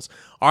Vols.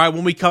 All right,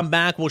 when we come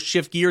back, we'll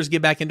shift gears,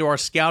 get back into our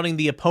Scouting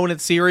the Opponent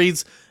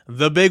series.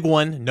 The big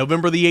one,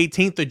 November the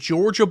 18th, the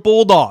Georgia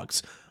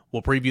Bulldogs.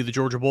 We'll preview the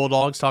Georgia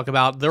Bulldogs, talk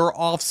about their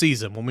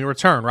offseason when we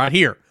return right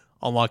here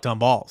on Locked On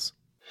Vols.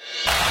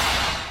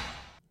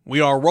 We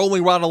are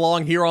rolling right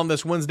along here on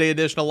this Wednesday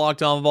edition of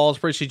Locked On Vols.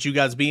 Appreciate you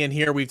guys being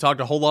here. We've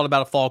talked a whole lot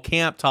about a fall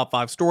camp, top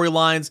 5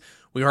 storylines.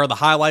 We heard the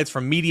highlights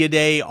from Media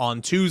Day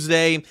on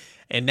Tuesday.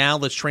 And now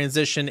let's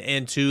transition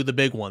into the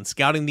big one.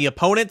 Scouting the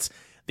opponent,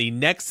 the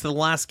next to the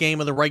last game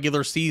of the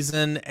regular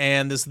season.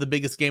 And this is the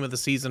biggest game of the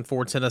season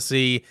for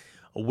Tennessee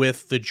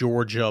with the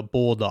Georgia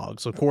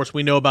Bulldogs. Of course,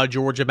 we know about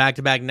Georgia,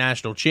 back-to-back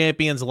national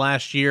champions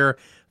last year,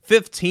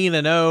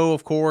 15-0.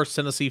 Of course,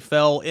 Tennessee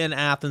fell in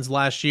Athens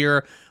last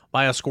year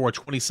by a score of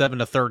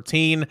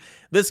 27-13.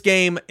 This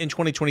game in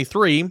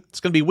 2023,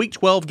 it's going to be Week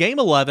 12, Game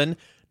 11,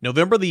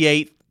 November the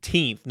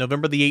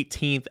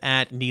 18th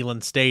at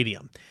Neyland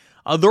Stadium.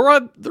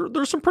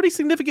 There's some pretty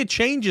significant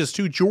changes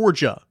to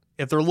Georgia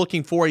if they're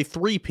looking for a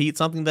three-peat,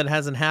 something that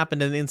hasn't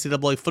happened in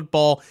NCAA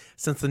football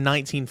since the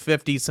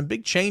 1950s. Some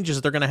big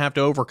changes they're going to have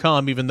to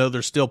overcome, even though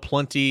there's still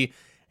plenty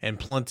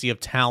of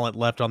talent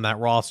left on that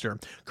roster.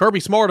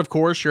 Kirby Smart, of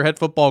course, your head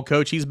football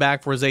coach, he's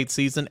back for his 8th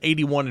season.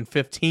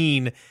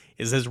 81-15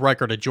 is his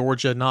record at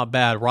Georgia. Not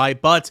bad,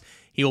 right? But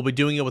he will be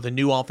doing it with a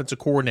new offensive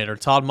coordinator.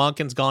 Todd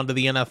Monken's gone to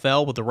the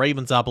NFL with the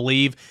Ravens, I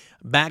believe.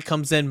 Back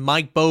comes in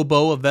Mike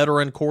Bobo, a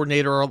veteran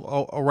coordinator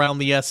around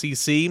the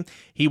SEC.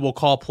 He will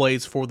call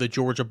plays for the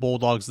Georgia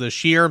Bulldogs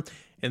this year.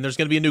 And there's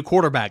going to be a new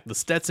quarterback. The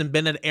Stetson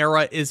Bennett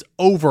era is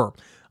over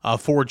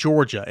for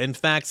Georgia. In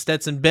fact,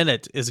 Stetson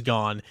Bennett is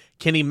gone.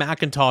 Kenny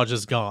McIntosh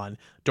is gone.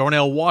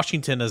 Darnell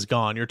Washington is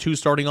gone. Your 2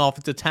 starting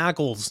offensive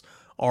tackles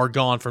are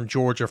gone from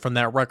Georgia from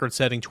that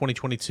record-setting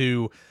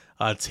 2022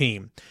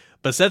 team.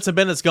 But Stetson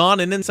Bennett's gone,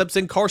 and then steps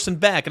in Carson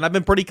Beck. And I've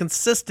been pretty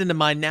consistent in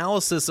my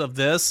analysis of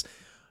this.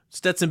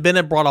 Stetson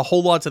Bennett brought a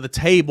whole lot to the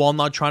table. I'm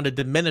not trying to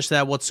diminish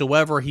that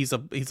whatsoever. He's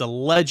a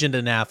legend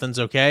in Athens,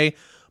 okay?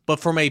 But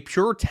from a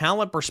pure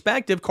talent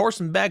perspective,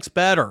 Carson Beck's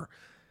better.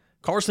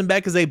 Carson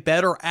Beck is a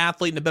better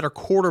athlete and a better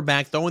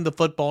quarterback, throwing the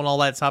football and all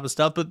that type of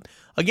stuff. But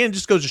again, it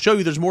just goes to show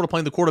you there's more to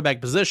playing the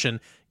quarterback position.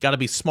 Got to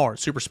be smart,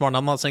 super smart. And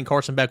I'm not saying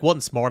Carson Beck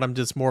wasn't smart. I'm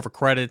just more of a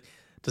credit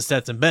to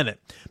Stetson Bennett.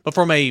 But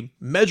from a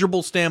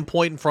measurable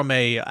standpoint and from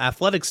a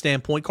athletic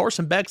standpoint,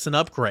 Carson Beck's an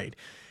upgrade.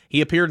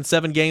 He appeared in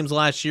 7 games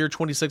last year,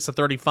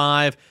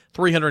 26-35,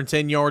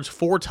 310 yards,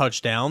 4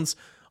 touchdowns.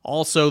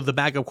 Also, the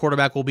backup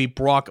quarterback will be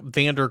Brock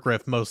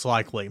Vandergrift, most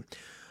likely.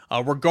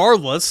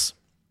 Regardless,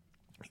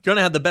 you're going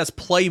to have the best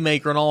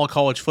playmaker in all of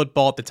college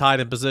football at the tight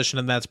end position,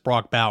 and that's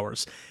Brock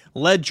Bowers.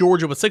 Led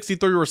Georgia with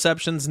 63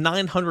 receptions,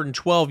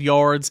 912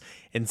 yards,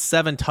 and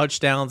 7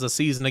 touchdowns a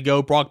season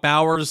ago. Brock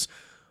Bowers,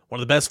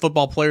 one of the best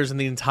football players in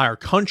the entire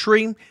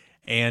country,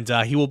 and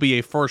he will be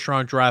a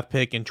first-round draft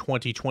pick in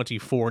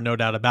 2024, no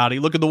doubt about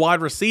it. Look at the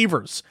wide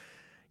receivers.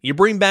 You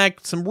bring back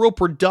some real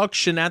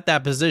production at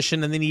that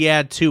position, and then you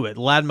add to it.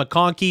 Ladd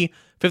McConkey,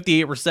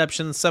 58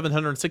 receptions,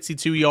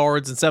 762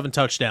 yards, and 7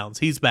 touchdowns.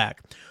 He's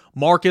back.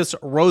 Marcus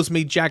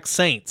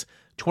Rosemead-Jack-Saint,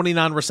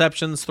 29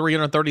 receptions,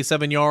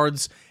 337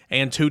 yards,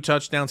 and 2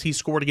 touchdowns. He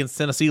scored against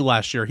Tennessee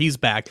last year. He's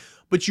back.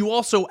 But you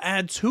also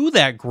add to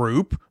that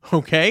group,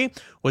 okay,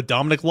 with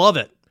Dominic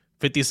Lovett.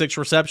 56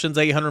 receptions,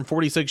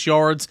 846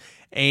 yards,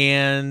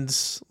 and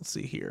let's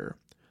see here,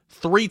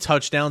 3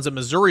 touchdowns at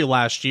Missouri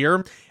last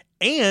year.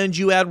 And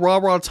you add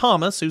Ra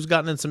Thomas, who's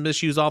gotten in some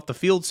issues off the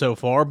field so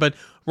far, but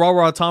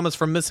Ra Thomas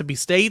from Mississippi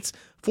State,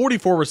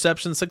 44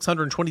 receptions,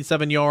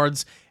 627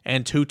 yards,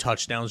 and 2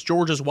 touchdowns.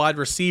 Georgia's wide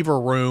receiver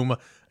room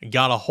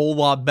got a whole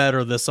lot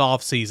better this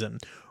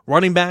offseason.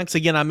 Running backs,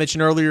 again, I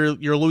mentioned earlier,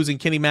 you're losing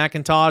Kenny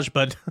McIntosh,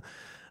 but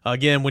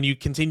again, when you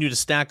continue to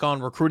stack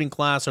on recruiting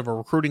class over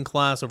recruiting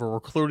class over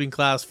recruiting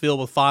class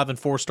filled with 5- and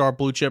 4-star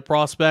blue chip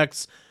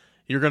prospects,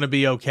 you're going to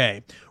be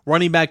okay.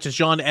 Running back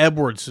John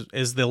Edwards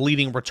is the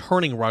leading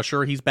returning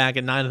rusher. He's back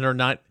at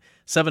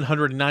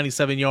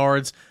 797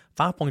 yards,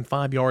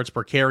 5.5 yards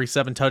per carry,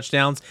 7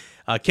 touchdowns.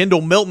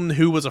 Kendall Milton,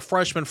 who was a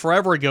freshman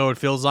forever ago, it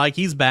feels like,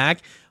 he's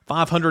back.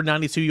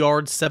 592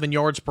 yards, 7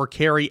 yards per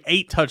carry,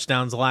 8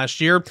 touchdowns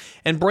last year.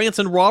 And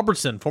Branson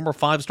Robertson, former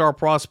 5-star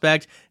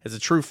prospect, as a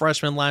true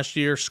freshman last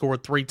year,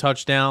 scored 3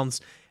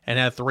 touchdowns and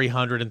had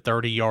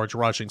 330 yards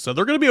rushing. So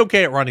they're going to be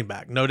okay at running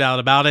back, no doubt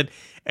about it.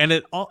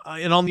 And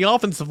on the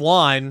offensive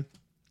line,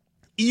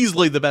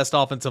 easily the best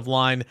offensive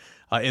line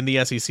in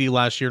the SEC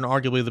last year and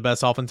arguably the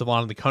best offensive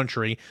line in the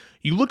country.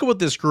 You look at what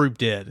this group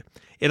did.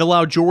 It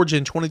allowed Georgia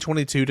in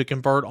 2022 to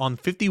convert on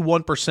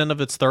 51%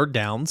 of its third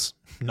downs.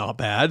 Not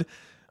bad.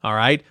 All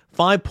right.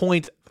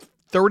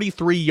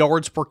 5.33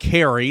 yards per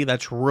carry.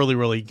 That's really,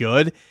 really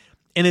good.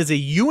 And as a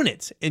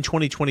unit in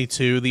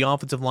 2022, the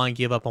offensive line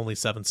gave up only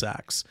 7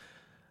 sacks.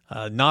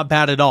 Not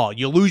bad at all.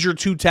 You lose your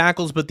 2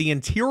 tackles, but the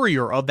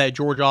interior of that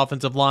Georgia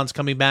offensive line is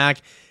coming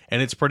back,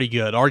 and it's pretty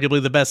good.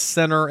 Arguably the best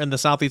center in the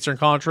Southeastern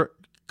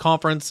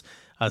Conference,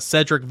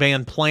 Cedric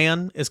Van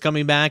Plan is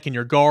coming back, and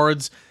your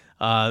guards,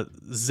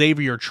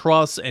 Xavier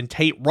Truss and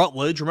Tate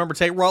Rutledge. Remember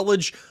Tate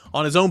Rutledge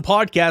on his own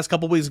podcast a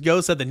couple weeks ago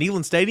said the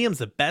Neyland Stadium is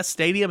the best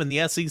stadium in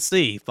the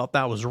SEC. Thought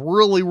that was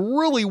really,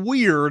 really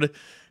weird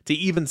to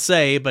even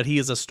say, but he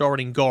is a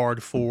starting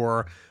guard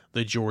for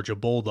the Georgia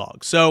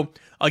Bulldogs. So,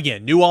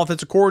 again, new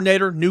offensive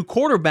coordinator, new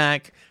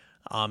quarterback.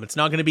 It's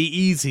not going to be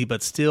easy,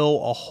 but still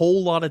a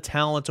whole lot of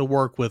talent to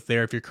work with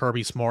there if you're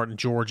Kirby Smart in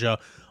Georgia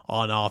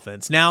on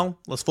offense. Now,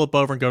 let's flip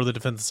over and go to the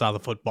defensive side of the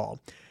football.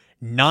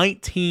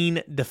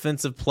 19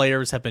 defensive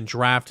players have been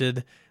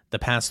drafted the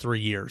past 3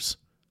 years.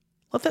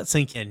 Let that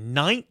sink in.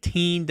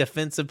 19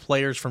 defensive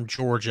players from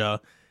Georgia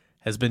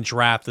has been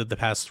drafted the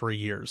past 3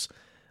 years.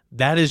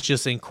 That is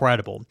just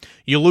incredible.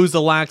 You lose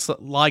the likes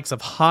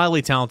of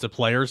highly talented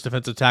players,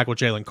 defensive tackle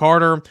Jalen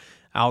Carter,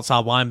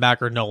 outside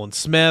linebacker Nolan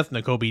Smith,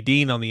 Nakobe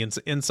Dean on the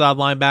inside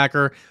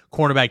linebacker,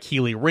 cornerback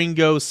Keely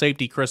Ringo,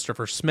 safety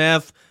Christopher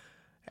Smith,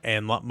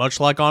 and much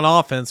like on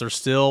offense, there's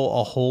still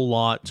a whole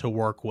lot to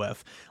work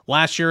with.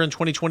 Last year in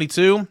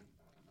 2022,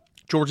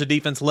 Georgia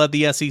defense led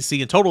the SEC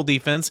in total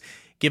defense,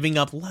 giving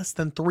up less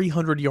than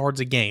 300 yards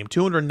a game,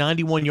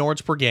 291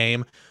 yards per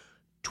game,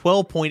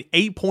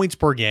 12.8 points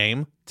per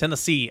game.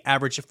 Tennessee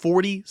averaged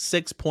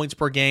 46 points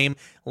per game,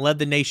 led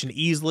the nation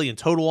easily in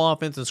total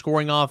offense and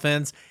scoring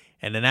offense.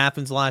 And in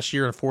Athens last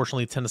year,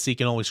 unfortunately, Tennessee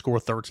can only score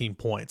 13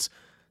 points.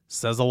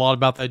 Says a lot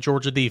about that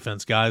Georgia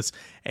defense, guys.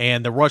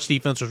 And the rush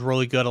defense was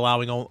really good,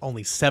 allowing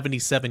only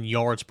 77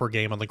 yards per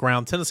game on the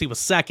ground. Tennessee was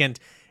second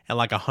at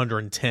like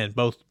 110.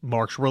 Both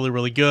marks really,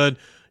 really good.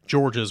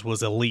 Georgia's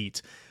was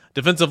elite.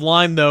 Defensive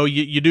line, though,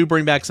 you do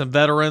bring back some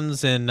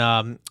veterans in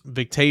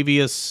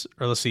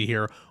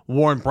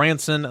Warren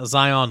Branson,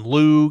 Zion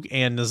Lug,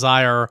 and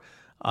Nazir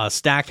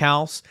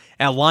Stackhouse.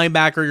 At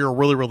linebacker, you're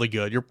really, really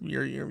good.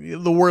 You're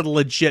the word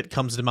legit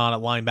comes to mind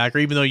at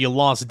linebacker. Even though you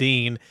lost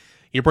Dean,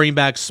 you bring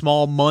back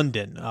Small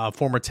Munden,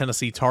 former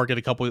Tennessee target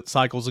a couple of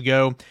cycles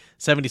ago.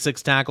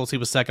 76 tackles. He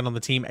was second on the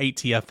team, 8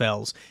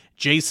 TFLs.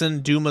 Jason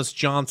Dumas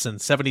Johnson,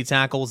 70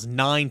 tackles,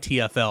 9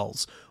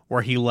 TFLs,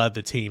 where he led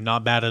the team.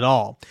 Not bad at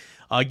all.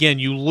 Again,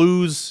 you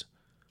lose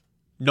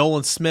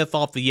Nolan Smith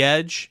off the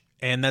edge,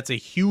 and that's a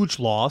huge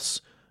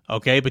loss.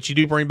 Okay, but you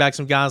do bring back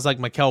some guys like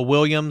Mikel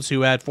Williams,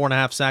 who had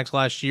 4.5 sacks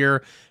last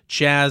year.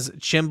 Chaz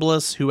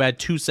Chimbliss, who had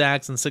 2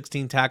 sacks and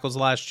 16 tackles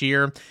last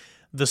year.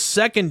 The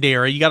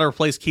secondary, you got to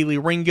replace Keely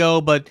Ringo,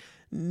 but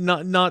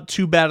not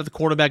too bad at the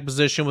quarterback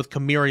position with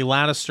Kamiri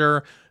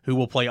Lannister, who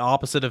will play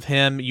opposite of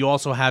him. You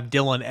also have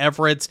Dylan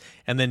Everett,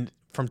 and then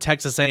from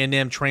Texas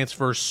A&M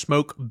transfer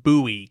Smoke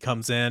Bowie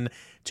comes in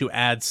to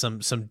add some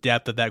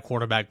depth at that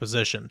quarterback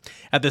position.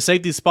 At the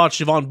safety spot,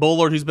 Javon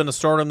Bullard, who's been a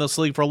starter in this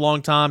league for a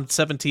long time,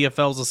 7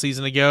 TFLs a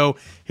season ago.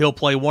 He'll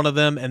play one of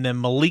them, and then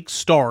Malik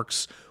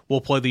Starks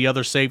will play the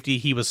other safety.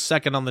 He was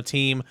second on the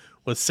team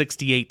with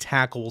 68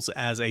 tackles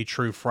as a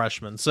true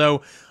freshman.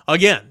 So,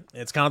 again,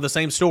 it's kind of the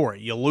same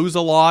story. You lose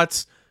a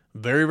lot,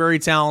 very, very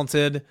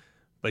talented,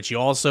 but you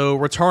also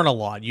return a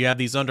lot. You have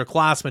these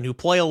underclassmen who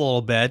play a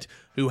little bit,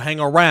 who hang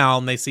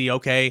around. They see,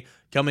 okay,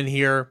 come in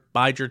here,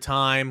 bide your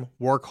time,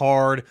 work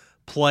hard,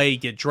 play,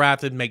 get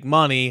drafted, make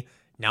money.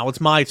 Now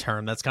it's my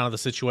turn. That's kind of the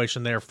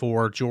situation there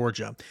for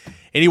Georgia.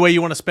 Anyway,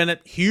 you want to spin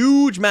it.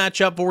 Huge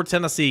matchup for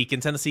Tennessee.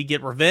 Can Tennessee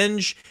get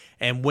revenge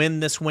and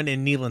win this one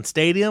in Neyland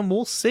Stadium?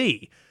 We'll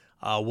see.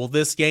 Will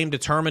this game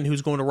determine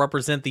who's going to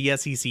represent the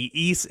SEC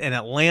East in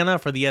Atlanta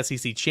for the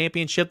SEC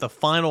Championship, the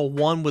final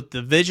one with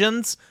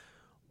divisions?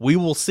 We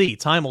will see.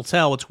 Time will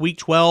tell. It's Week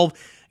 12,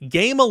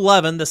 Game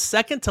 11, the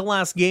second to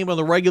last game of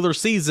the regular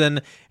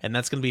season, and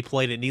that's going to be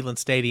played at Neyland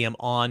Stadium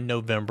on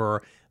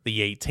November the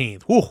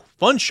 18th. Whew,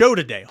 fun show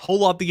today. Whole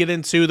lot to get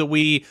into that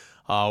we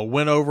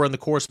went over in the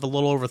course of a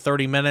little over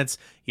 30 minutes.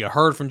 You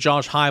heard from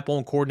Josh Heupel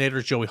and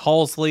coordinators Joey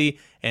Halsley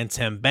and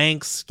Tim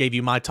Banks. Gave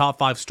you my top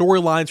 5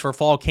 storylines for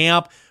fall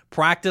camp.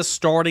 Practice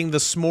starting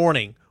this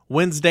morning.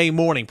 Wednesday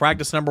morning,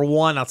 practice number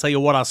 1. I'll tell you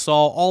what I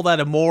saw, all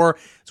that and more.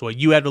 So what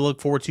you have to look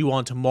forward to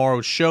on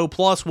tomorrow's show.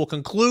 Plus, we'll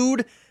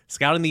conclude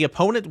scouting the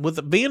opponent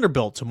with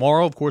Vanderbilt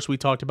tomorrow. Of course, we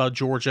talked about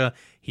Georgia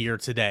here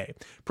today.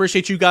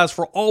 Appreciate you guys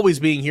for always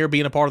being here,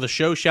 being a part of the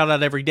show. Shout out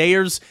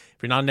everydayers. If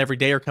you're not an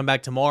everydayer, come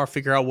back tomorrow,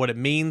 figure out what it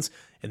means.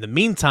 In the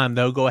meantime,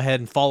 though, go ahead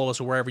and follow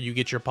us wherever you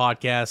get your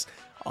podcasts.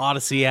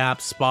 Odyssey app,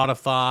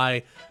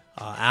 Spotify,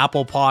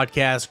 Apple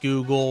Podcasts,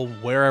 Google,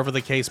 wherever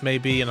the case may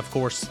be. And, of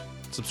course,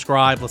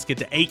 subscribe. Let's get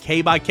to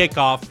 8K by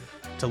kickoff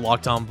to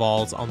Locked On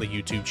Vols on the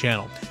YouTube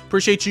channel.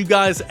 Appreciate you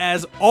guys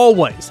as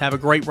always. Have a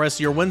great rest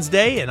of your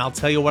Wednesday, and I'll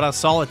tell you what I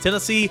saw at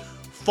Tennessee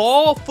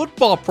fall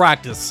football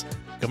practice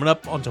coming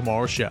up on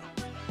tomorrow's show.